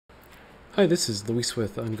Hi, this is Luis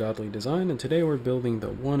with Ungodly Design, and today we're building the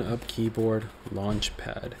 1UP keyboard launch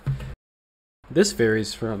pad. This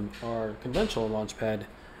varies from our conventional launch pad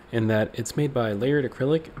in that it's made by layered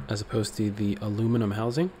acrylic as opposed to the aluminum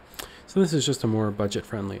housing. So this is just a more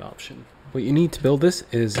budget-friendly option. What you need to build this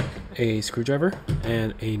is a screwdriver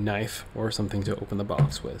and a knife or something to open the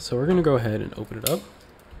box with. So we're going to go ahead and open it up.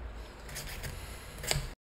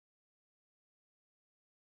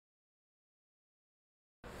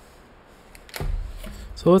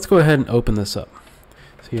 So let's go ahead and open this up.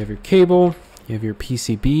 So you have your cable, you have your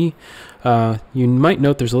PCB. You might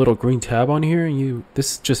note there's a little green tab on here.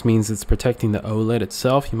 This just means it's protecting the OLED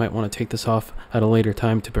itself. You might want to take this off at a later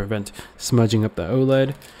time to prevent smudging up the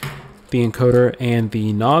OLED, the encoder, and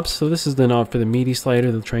the knobs. So this is the knob for the meaty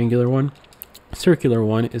slider, the triangular one. Circular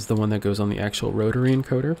one is the one that goes on the actual rotary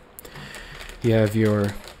encoder. You have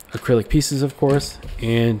your acrylic pieces, of course,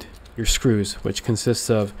 and your screws, which consists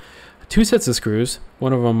of 2 sets of screws.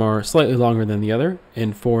 One of them are slightly longer than the other,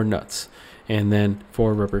 and 4 nuts, and then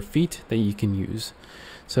 4 rubber feet that you can use.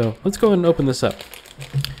 So let's go ahead and open this up.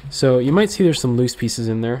 So you might see there's some loose pieces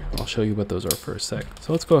in there. I'll show you what those are for a sec.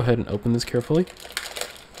 So let's go ahead and open this carefully.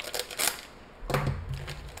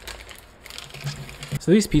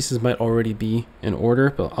 So these pieces might already be in order,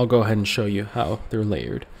 but I'll go ahead and show you how they're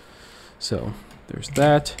layered. So there's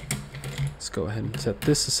that. Let's go ahead and set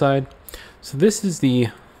this aside. So this is the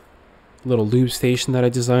little lube station that I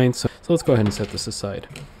designed. So let's go ahead and set this aside.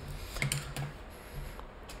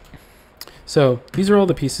 So these are all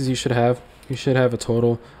the pieces you should have. You should have a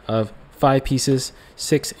total of 5 pieces,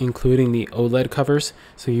 6 including the OLED covers.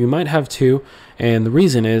 So you might have 2, and the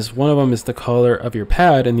reason is one of them is the color of your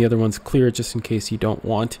pad and the other one's clear, just in case you don't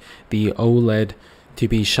want the OLED to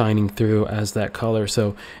be shining through as that color.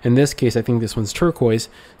 So in this case, I think this one's turquoise.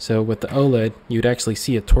 So with the OLED, you'd actually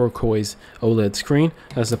see a turquoise OLED screen,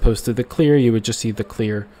 as opposed to the clear, you would just see the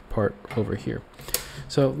clear part over here.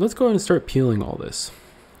 So let's go ahead and start peeling all this.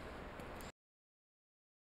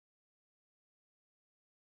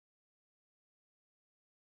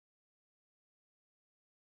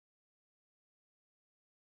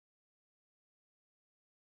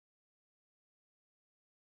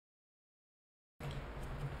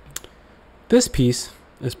 This piece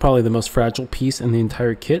is probably the most fragile piece in the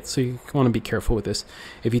entire kit, so you want to be careful with this.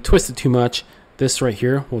 If you twist it too much, this right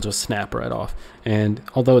here will just snap right off. And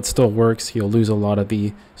although it still works, you'll lose a lot of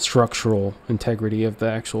the structural integrity of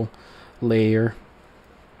the actual layer.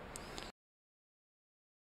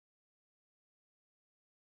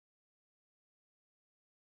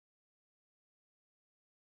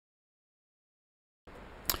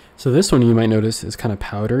 So this one you might notice is kind of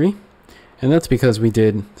powdery, and that's because we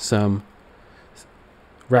did some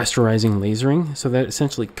rasterizing lasering, so that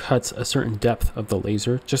essentially cuts a certain depth of the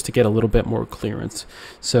laser just to get a little bit more clearance.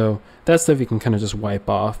 So that stuff you can kind of just wipe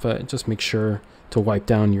off, but just make sure to wipe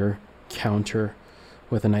down your counter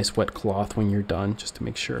with a nice wet cloth when you're done, just to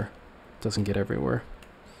make sure it doesn't get everywhere.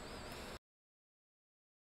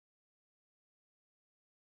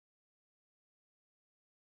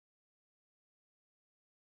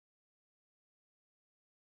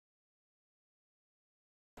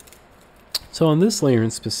 So on this layer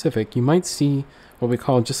in specific, you might see what we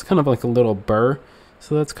call just kind of like a little burr.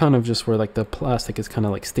 So that's kind of just where like the plastic is kind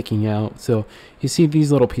of like sticking out. So you see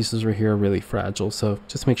these little pieces right here are really fragile. So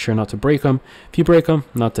just make sure not to break them. If you break them,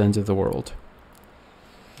 not the end of the world.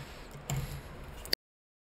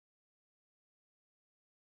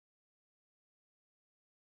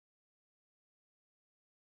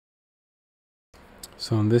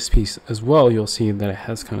 So on this piece as well, you'll see that it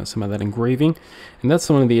has kind of some of that engraving. And that's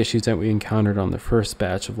one of the issues that we encountered on the first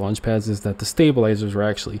batch of launch pads, is that the stabilizers were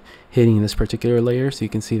actually hitting this particular layer. So you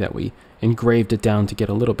can see that we engraved it down to get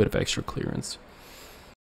a little bit of extra clearance.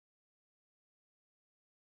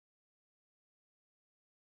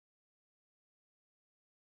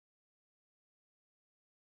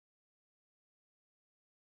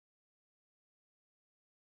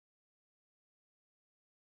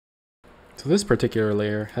 So this particular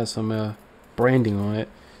layer has some branding on it.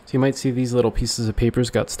 So you might see these little pieces of papers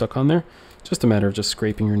got stuck on there. Just a matter of just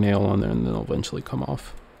scraping your nail on there and then they'll eventually come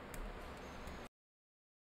off.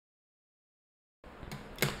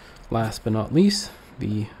 Last but not least,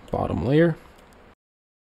 the bottom layer.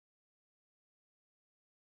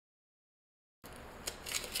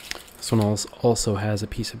 This one also has a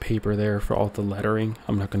piece of paper there for all the lettering.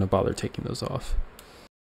 I'm not going to bother taking those off.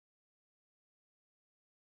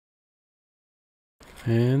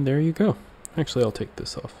 And there you go. Actually, I'll take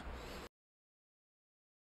this off.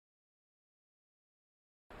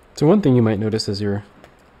 So one thing you might notice as you're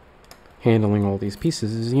handling all these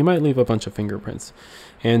pieces is you might leave a bunch of fingerprints.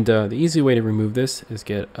 And the easy way to remove this is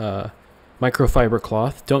get a microfiber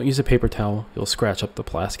cloth. Don't use a paper towel. You'll scratch up the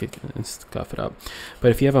plastic and scuff it up.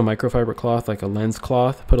 But if you have a microfiber cloth, like a lens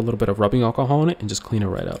cloth, put a little bit of rubbing alcohol in it and just clean it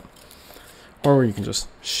right up. Or you can just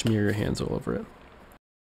smear your hands all over it.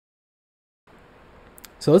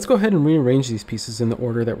 So let's go ahead and rearrange these pieces in the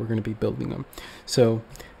order that we're going to be building them. So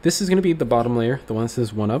this is going to be the bottom layer, the one that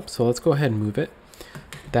says 1 up. So let's go ahead and move it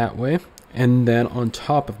that way. And then on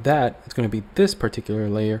top of that, it's going to be this particular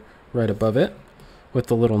layer right above it with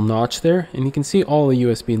the little notch there. And you can see all the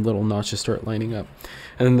USB little notches start lining up.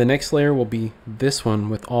 And then the next layer will be this one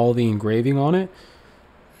with all the engraving on it.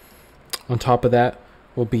 On top of that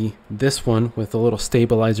will be this one with the little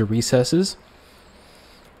stabilizer recesses.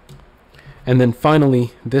 And then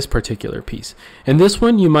finally, this particular piece. And this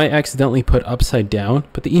one you might accidentally put upside down,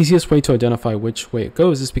 but the easiest way to identify which way it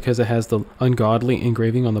goes is because it has the Ungodly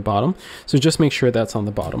engraving on the bottom. So just make sure that's on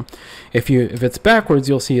the bottom. If it's backwards,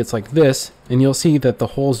 you'll see it's like this, and you'll see that the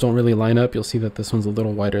holes don't really line up. You'll see that this one's a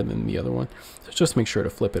little wider than the other one. So just make sure to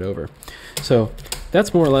flip it over. So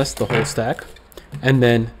that's more or less the whole stack. And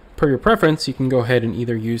then per your preference, you can go ahead and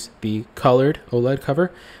either use the colored OLED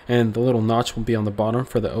cover, and the little notch will be on the bottom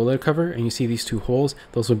for the OLED cover, and you see these 2 holes,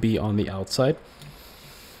 those would be on the outside.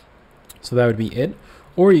 So that would be it.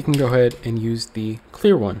 Or you can go ahead and use the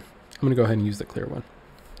clear one. I'm going to go ahead and use the clear one.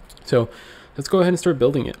 So let's go ahead and start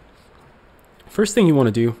building it. First thing you want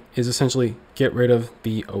to do is essentially get rid of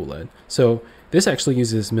the OLED. So this actually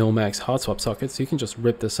uses Milmax hot swap sockets, so you can just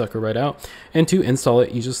rip this sucker right out. And to install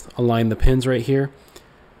it, you just align the pins right here.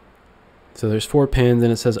 So there's 4 pins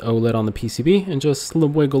and it says OLED on the PCB, and just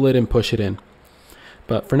wiggle it and push it in.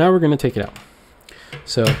 But for now, we're going to take it out.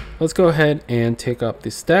 So let's go ahead and take up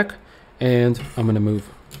this stack, and I'm going to move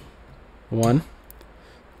 1,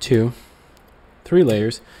 2, 3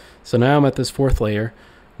 layers. So now I'm at this 4th layer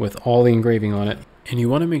with all the engraving on it. And you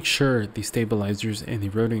want to make sure the stabilizers and the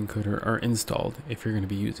rotary encoder are installed if you're going to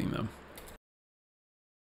be using them.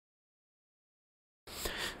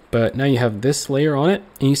 But now you have this layer on it,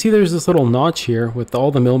 and you see there's this little notch here with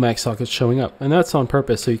all the Milmax sockets showing up, and that's on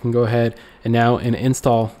purpose, so you can go ahead and now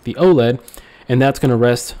install the OLED, and that's going to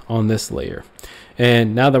rest on this layer.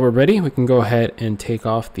 And now that we're ready, we can go ahead and take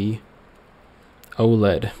off the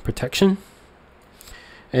OLED protection.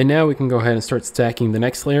 And now we can go ahead and start stacking the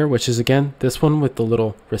next layer, which is again this one with the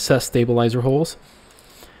little recessed stabilizer holes.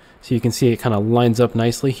 So you can see it kind of lines up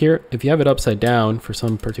nicely here. If you have it upside down for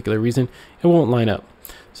some particular reason, it won't line up.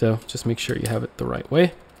 So just make sure you have it the right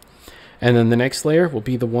way. And then the next layer will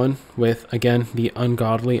be the one with, again, the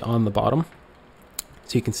Ungodly on the bottom.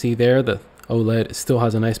 So you can see there the OLED still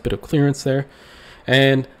has a nice bit of clearance there.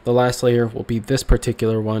 And the last layer will be this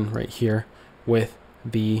particular one right here with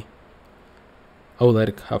the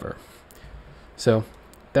OLED cover. So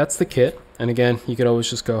that's the kit. And again, you could always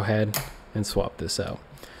just go ahead and swap this out.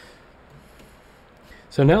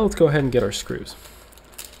 So now let's go ahead and get our screws.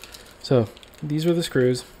 So these are the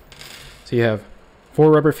screws. So you have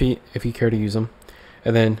 4 rubber feet if you care to use them,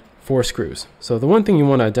 and then 4 screws. So the one thing you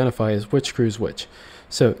want to identify is which screw is which.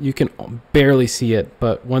 So you can barely see it,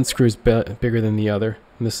 but one screw is bigger than the other.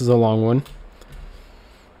 And this is a long one.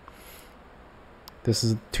 This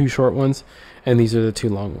is 2 short ones, and these are the 2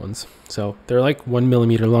 long ones. So they're like 1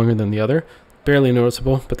 millimeter longer than the other. Barely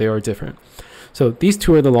noticeable, but they are different. So these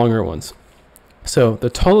 2 are the longer ones. So the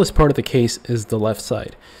tallest part of the case is the left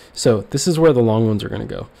side. So this is where the long ones are going to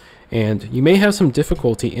go. And you may have some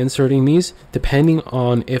difficulty inserting these depending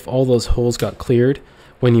on if all those holes got cleared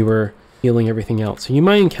when you were peeling everything out. So you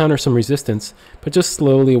might encounter some resistance, but just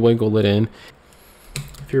slowly wiggle it in.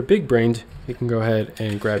 If you're big-brained, you can go ahead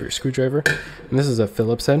and grab your screwdriver. And this is a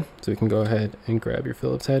Phillips head, so you can go ahead and grab your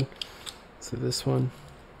Phillips head. So this one,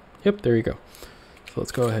 yep, there you go. So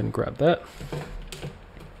let's go ahead and grab that.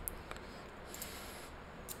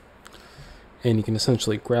 And you can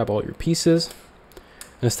essentially grab all your pieces.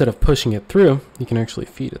 And instead of pushing it through, you can actually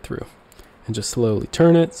feed it through. And just slowly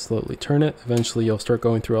turn it, slowly turn it. Eventually you'll start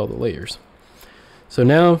going through all the layers. So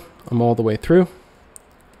now I'm all the way through.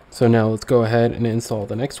 So now let's go ahead and install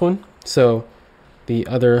the next one. So the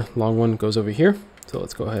other long one goes over here. So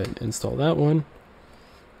let's go ahead and install that one.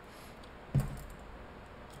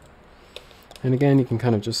 And again, you can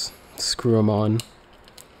kind of just screw them on.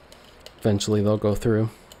 Eventually they'll go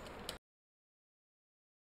through.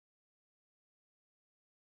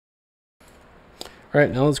 All right,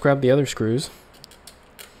 now let's grab the other screws,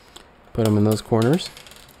 put them in those corners.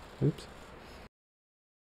 Oops.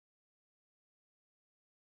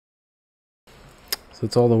 So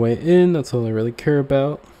it's all the way in, that's all I really care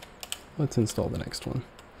about. Let's install the next one.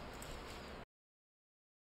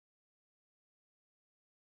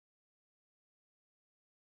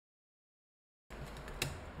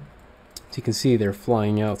 So you can see they're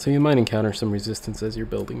flying out, so you might encounter some resistance as you're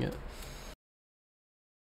building it.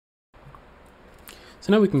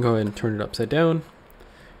 So now we can go ahead and turn it upside down,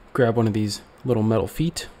 grab one of these little metal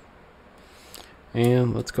feet,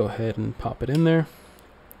 and let's go ahead and pop it in there.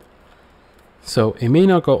 So it may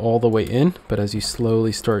not go all the way in, but as you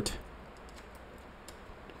slowly start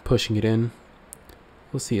pushing it in,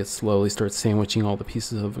 we'll see it slowly start sandwiching all the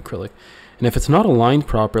pieces of acrylic. And if it's not aligned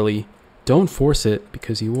properly, don't force it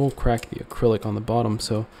because you will crack the acrylic on the bottom.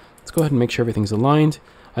 So let's go ahead and make sure everything's aligned.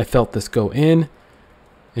 I felt this go in,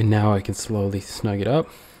 and now I can slowly snug it up.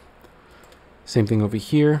 Same thing over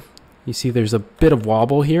here. You see there's a bit of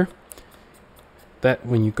wobble here. That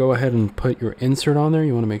when you go ahead and put your insert on there,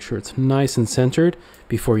 you want to make sure it's nice and centered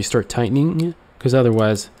before you start tightening it, because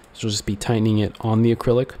otherwise you'll just be tightening it on the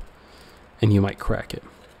acrylic and you might crack it.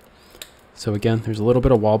 So again, there's a little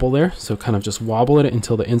bit of wobble there, so kind of just wobble it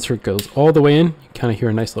until the insert goes all the way in. You kind of hear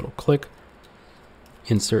a nice little click.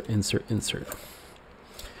 Insert, insert, insert.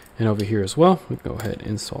 And over here as well, we can go ahead and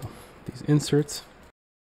install these inserts.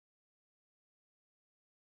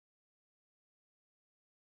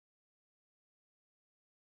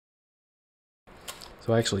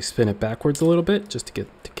 So I actually spin it backwards a little bit just to get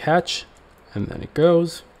to catch, and then it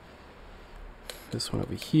goes. This one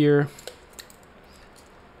over here.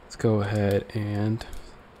 Let's go ahead and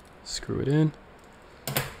screw it in,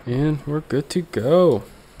 and we're good to go.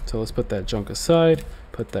 So let's put that junk aside,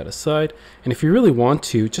 put that aside. And if you really want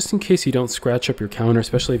to, just in case you don't scratch up your counter,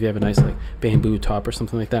 especially if you have a nice like bamboo top or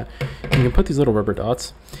something like that, you can put these little rubber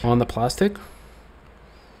dots on the plastic,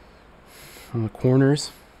 on the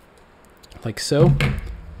corners, like so.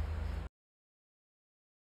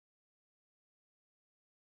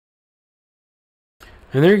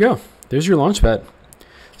 And there you go. There's your launch pad.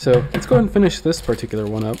 So let's go ahead and finish this particular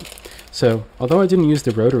one up. So although I didn't use the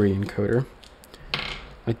rotary encoder,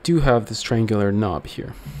 I do have this triangular knob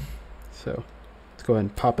here. So let's go ahead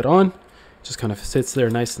and pop it on. It just kind of sits there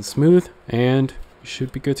nice and smooth, and you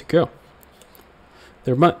should be good to go.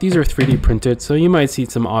 These are 3D printed, so you might see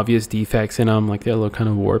some obvious defects in them, like they look kind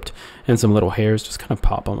of warped, and some little hairs. Just kind of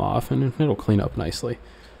pop them off, and it'll clean up nicely.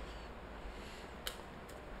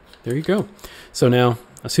 There you go. So now,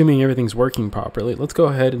 assuming everything's working properly, let's go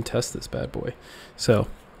ahead and test this bad boy. So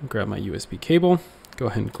I'll grab my USB cable, go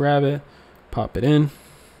ahead and grab it, pop it in.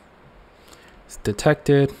 It's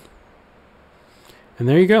detected. And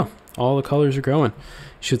there you go. All the colors are going.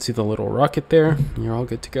 You should see the little rocket there, and you're all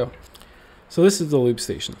good to go. So this is the loop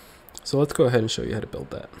station. So let's go ahead and show you how to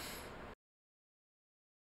build that.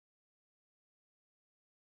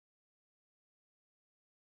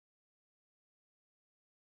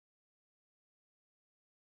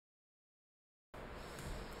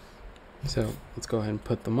 So let's go ahead and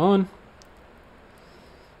put them on.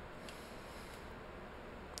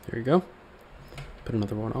 There you go. Put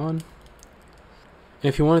another one on. And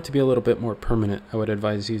if you want it to be a little bit more permanent, I would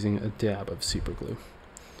advise using a dab of super glue.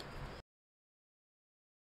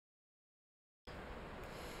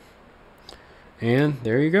 And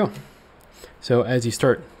there you go. So as you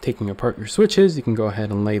start taking apart your switches, you can go ahead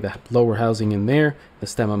and lay the lower housing in there, the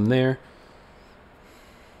stem there,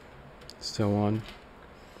 so on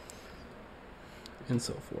and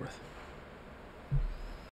so forth.